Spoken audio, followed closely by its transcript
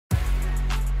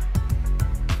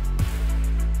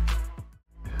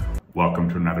Welcome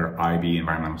to another IB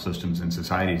Environmental Systems and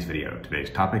Societies video. Today's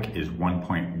topic is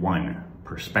 1.1,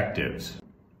 perspectives.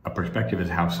 A perspective is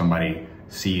how somebody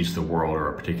sees the world or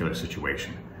a particular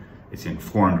situation. It's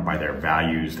informed by their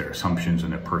values, their assumptions,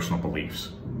 and their personal beliefs.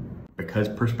 Because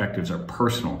perspectives are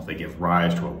personal, they give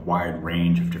rise to a wide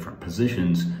range of different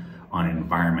positions on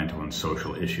environmental and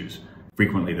social issues.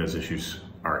 Frequently, those issues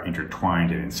are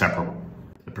intertwined and inseparable.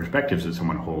 The perspectives that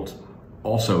someone holds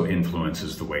also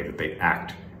influences the way that they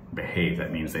act, behave.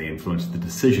 That means they influence the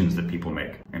decisions that people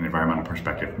make. An environmental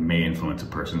perspective may influence a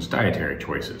person's dietary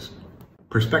choices.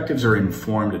 Perspectives are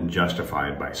informed and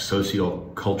justified by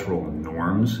socio-cultural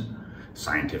norms,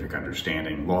 scientific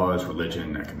understanding, laws,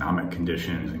 religion, economic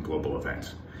conditions, and global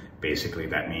events. Basically,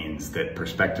 that means that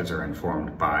perspectives are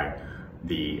informed by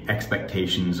the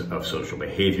expectations of social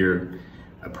behavior,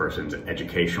 a person's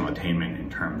educational attainment in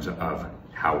terms of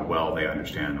how well they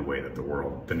understand the way that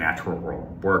the natural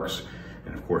world works.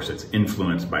 And of course, it's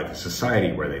influenced by the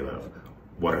society where they live.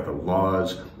 What are the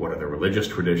laws? What are the religious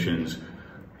traditions?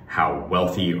 How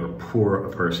wealthy or poor a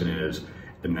person is?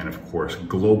 And then of course,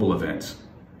 global events.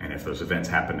 And if those events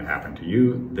happen to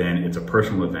you, then it's a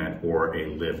personal event or a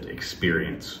lived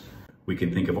experience. We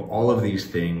can think of all of these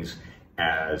things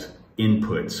as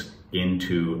inputs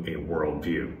into a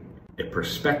worldview. A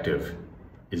perspective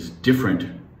is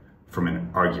different from an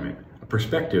argument. A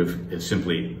perspective is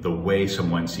simply the way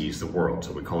someone sees the world,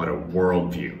 so we call it a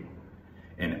worldview.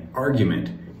 An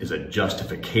argument is a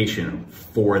justification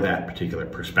for that particular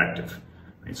perspective.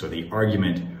 Right? So the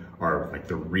argument are like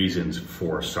the reasons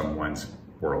for someone's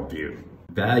worldview.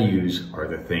 Values are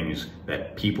the things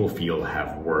that people feel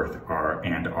have worth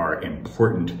and are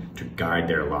important to guide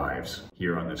their lives.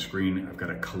 Here on the screen, I've got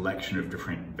a collection of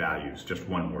different values, just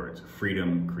one word: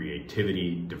 freedom,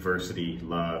 creativity, diversity,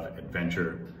 love,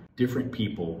 adventure. Different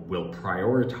people will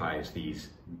prioritize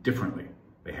these differently.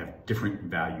 They have different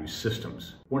value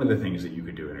systems. One of the things that you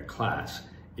could do in a class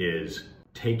is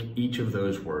take each of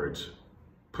those words,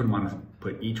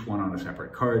 put each one on a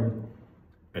separate card,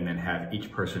 and then have each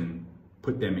person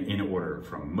put them in order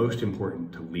from most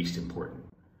important to least important.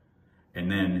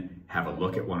 And then have a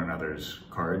look at one another's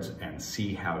cards and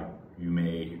see how you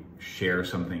may share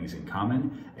some things in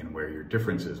common and where your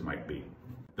differences might be.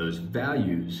 Those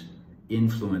values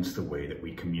influence the way that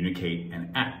we communicate and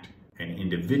act. An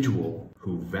individual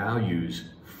who values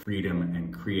freedom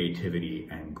and creativity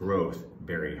and growth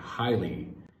very highly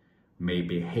may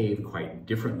behave quite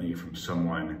differently from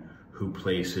someone who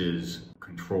places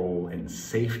control and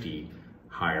safety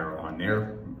higher on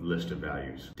their list of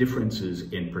values.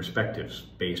 Differences in perspectives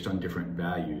based on different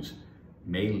values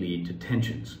may lead to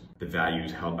tensions. The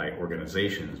values held by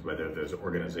organizations, whether those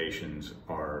organizations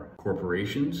are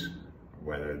corporations,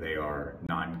 whether they are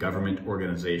non-government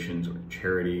organizations or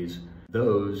charities,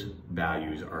 those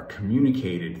values are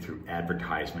communicated through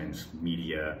advertisements,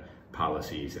 media,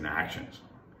 policies, and actions.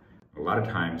 A lot of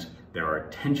times there are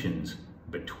tensions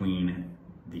between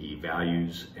the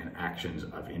values and actions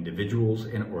of individuals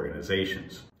and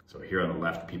organizations. So here on the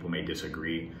left, people may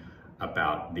disagree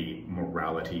about the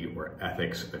morality or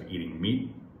ethics of eating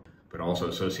meat, but also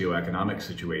socioeconomic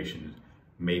situations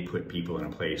may put people in a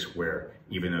place where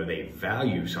even though they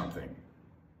value something,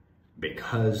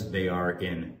 because they are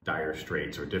in dire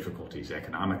straits or difficulties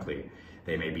economically,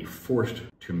 they may be forced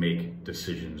to make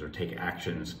decisions or take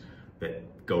actions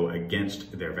that go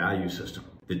against their value system.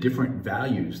 The different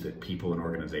values that people and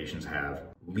organizations have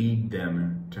lead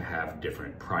them to have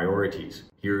different priorities.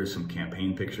 Here are some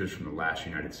campaign pictures from the last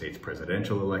United States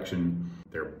presidential election.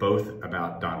 They're both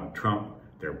about Donald Trump.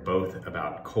 They're both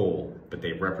about coal, but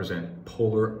they represent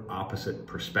polar opposite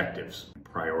perspectives and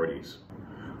priorities.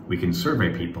 We can survey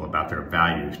people about their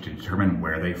values to determine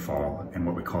where they fall in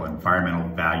what we call environmental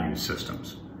value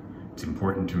systems. It's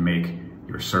important to make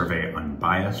your survey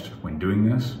unbiased when doing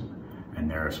this, and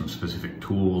there are some specific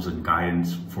tools and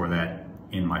guidance for that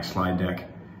in my slide deck.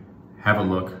 Have a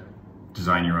look,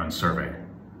 design your own survey.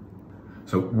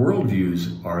 So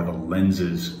worldviews are the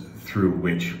lenses through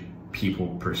which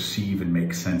people perceive and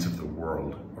make sense of the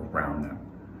world around them.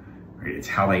 Right? It's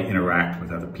how they interact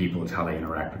with other people, it's how they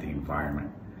interact with the environment.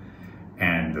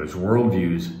 And those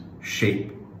worldviews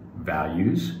shape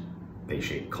values, they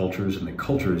shape cultures, and the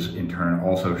cultures in turn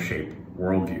also shape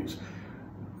worldviews.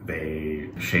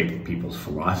 They shape people's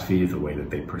philosophy, the way that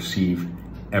they perceive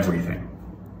everything.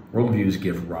 Worldviews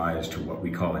give rise to what we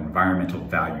call environmental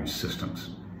value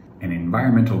systems. An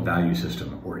environmental value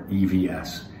system, or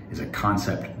EVS, is a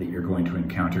concept that you're going to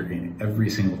encounter in every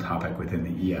single topic within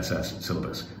the ESS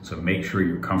syllabus. So make sure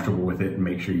you're comfortable with it and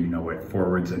make sure you know it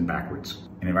forwards and backwards.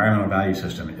 An environmental value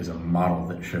system is a model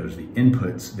that shows the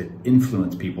inputs that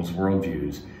influence people's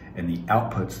worldviews and the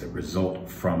outputs that result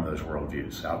from those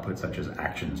worldviews, outputs such as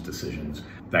actions, decisions,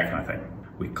 that kind of thing.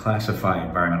 We classify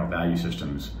environmental value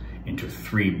systems into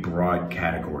three broad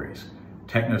categories: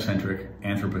 technocentric,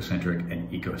 anthropocentric, and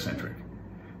ecocentric.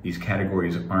 These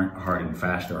categories aren't hard and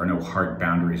fast. There are no hard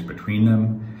boundaries between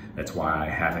them. That's why I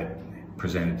have it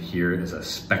presented here as a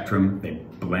spectrum. They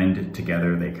blend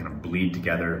together, they kind of bleed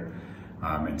together,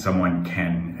 and someone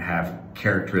can have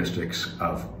characteristics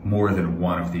of more than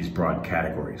one of these broad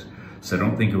categories. So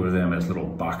don't think of them as little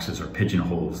boxes or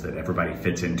pigeonholes that everybody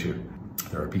fits into.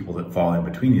 There are people that fall in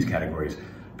between these categories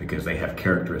because they have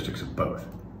characteristics of both.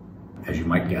 As you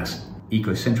might guess,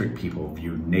 ecocentric people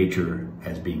view nature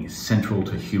as being central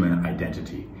to human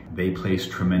identity. They place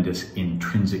tremendous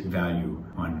intrinsic value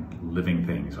on living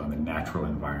things, on the natural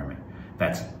environment.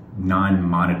 That's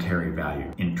non-monetary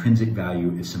value. Intrinsic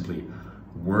value is simply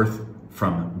worth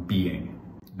from being.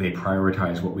 They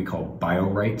prioritize what we call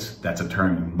bio-rights. That's a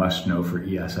term you must know for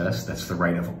ESS. That's the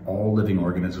right of all living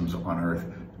organisms on Earth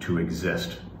to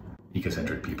exist.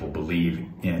 Ecocentric people believe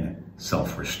in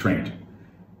self-restraint.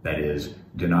 That is,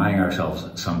 denying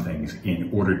ourselves some things in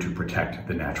order to protect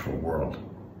the natural world.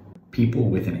 People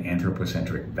with an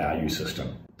anthropocentric value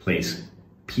system place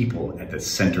people at the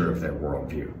center of their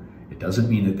worldview. It doesn't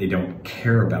mean that they don't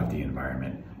care about the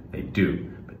environment. They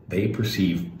do, but they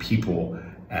perceive people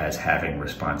as having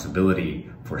responsibility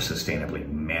for sustainably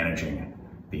managing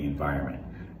the environment.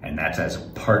 And that's as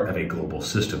part of a global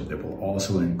system that will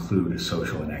also include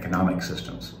social and economic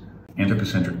systems.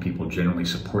 Anthropocentric people generally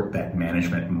support that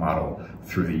management model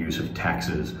through the use of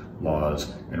taxes,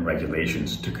 laws, and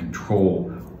regulations to control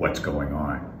what's going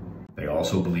on. They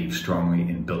also believe strongly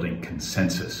in building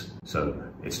consensus. So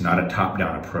it's not a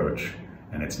top-down approach,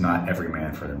 and it's not every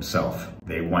man for himself.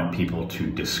 They want people to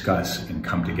discuss and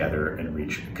come together and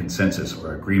reach a consensus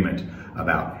or agreement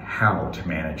about how to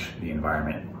manage the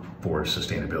environment for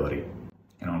sustainability.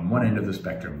 And on one end of the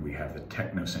spectrum, we have the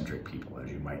technocentric people.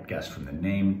 As you might guess from the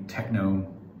name,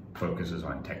 techno focuses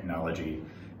on technology.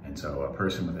 And so a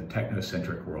person with a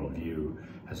technocentric worldview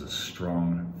has a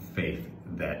strong faith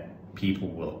that people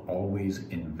will always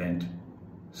invent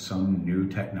some new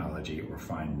technology or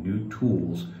find new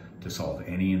tools to solve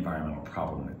any environmental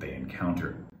problem that they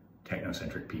encounter.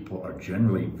 Technocentric people are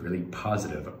generally really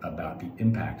positive about the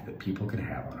impact that people can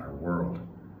have on our world.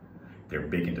 They're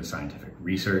big into scientific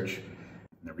research.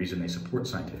 And the reason they support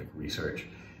scientific research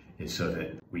is so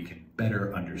that we can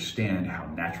better understand how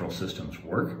natural systems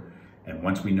work. And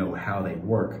once we know how they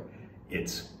work,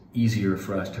 it's easier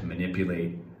for us to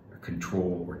manipulate or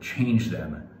control or change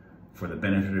them for the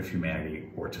benefit of humanity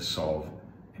or to solve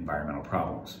environmental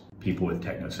problems. People with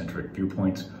technocentric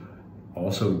viewpoints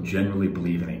also generally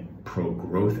believe in a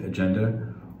pro-growth agenda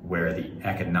where the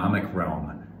economic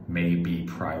realm may be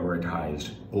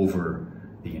prioritized over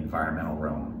the environmental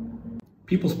realm.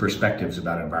 People's perspectives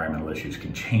about environmental issues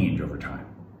can change over time.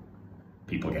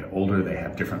 People get older, they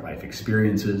have different life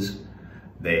experiences,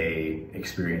 they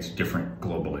experience different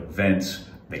global events,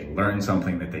 they learn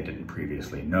something that they didn't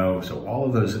previously know. So all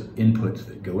of those inputs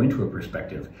that go into a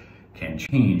perspective can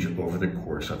change over the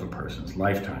course of a person's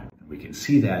lifetime. We can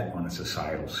see that on a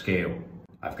societal scale.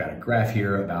 I've got a graph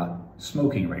here about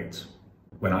smoking rates.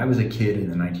 When I was a kid in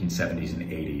the 1970s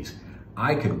and 80s,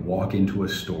 I could walk into a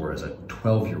store as a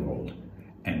 12-year-old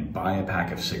and buy a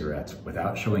pack of cigarettes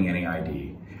without showing any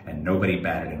ID, and nobody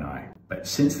batted an eye. But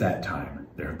since that time,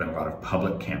 there have been a lot of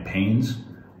public campaigns,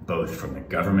 both from the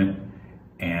government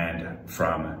and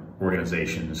from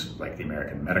organizations like the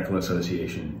American Medical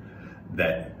Association,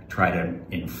 that try to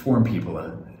inform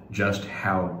people just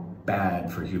how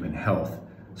bad for human health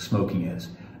smoking is.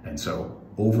 And so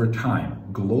over time,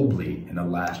 globally, in the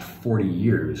last 40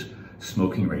 years,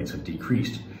 smoking rates have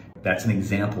decreased. That's an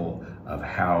example of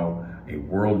how a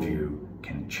worldview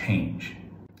can change.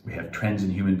 We have trends in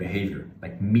human behavior,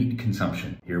 like meat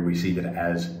consumption. Here we see that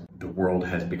as the world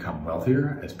has become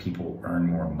wealthier, as people earn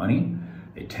more money,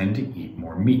 they tend to eat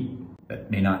more meat. That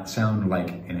may not sound like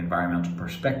an environmental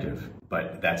perspective,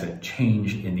 but that's a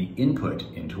change in the input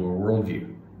into a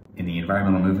worldview. In the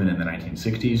environmental movement in the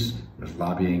 1960s, there was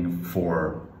lobbying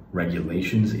for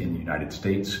regulations in the United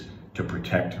States to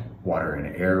protect water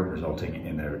and air, resulting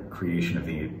in the creation of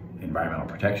the Environmental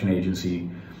Protection Agency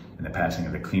and the passing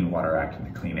of the Clean Water Act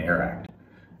and the Clean Air Act.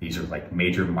 These are like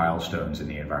major milestones in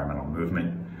the environmental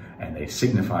movement, and they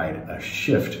signified a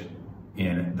shift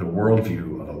in the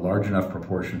worldview of a large enough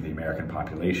proportion of the American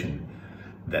population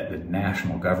that the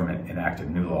national government enacted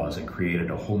new laws and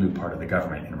created a whole new part of the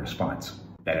government in response.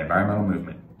 That environmental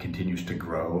movement continues to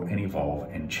grow and evolve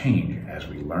and change as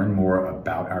we learn more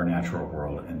about our natural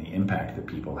world and the impact that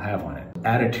people have on it.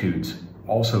 Attitudes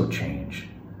also change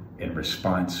in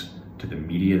response to the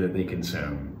media that they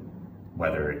consume,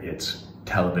 whether it's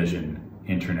television,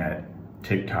 internet,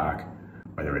 TikTok,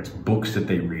 whether it's books that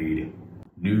they read,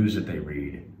 news that they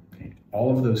read,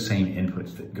 all of those same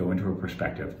inputs that go into a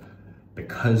perspective,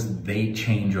 because they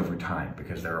change over time,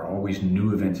 because there are always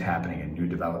new events happening and new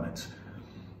developments,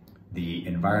 the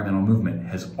environmental movement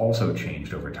has also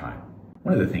changed over time.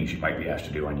 One of the things you might be asked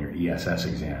to do on your ESS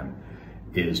exam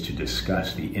is to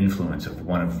discuss the influence of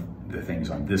one of the things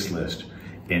on this list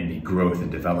in the growth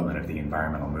and development of the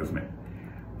environmental movement.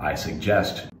 I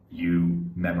suggest you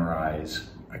memorize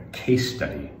a case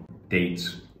study,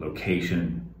 dates,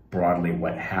 location, broadly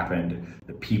what happened,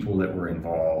 the people that were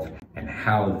involved, and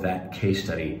how that case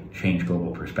study changed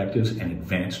global perspectives and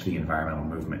advanced the environmental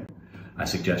movement. I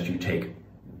suggest you take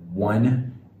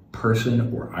one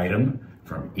person or item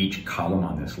from each column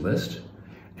on this list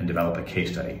and develop a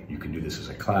case study. You can do this as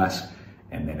a class,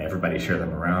 and then everybody share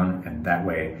them around, and that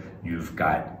way you've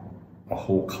got a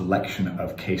whole collection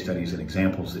of case studies and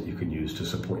examples that you can use to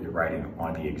support your writing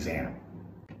on the exam.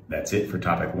 That's it for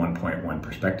topic 1.1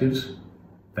 perspectives.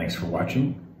 Thanks for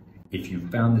watching. If you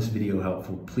found this video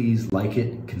helpful, please like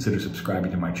it. Consider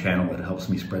subscribing to my channel. It helps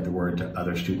me spread the word to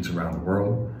other students around the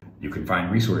world. You can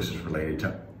find resources related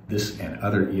to this and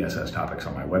other ESS topics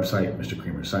on my website,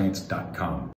 mrcreamerscience.com.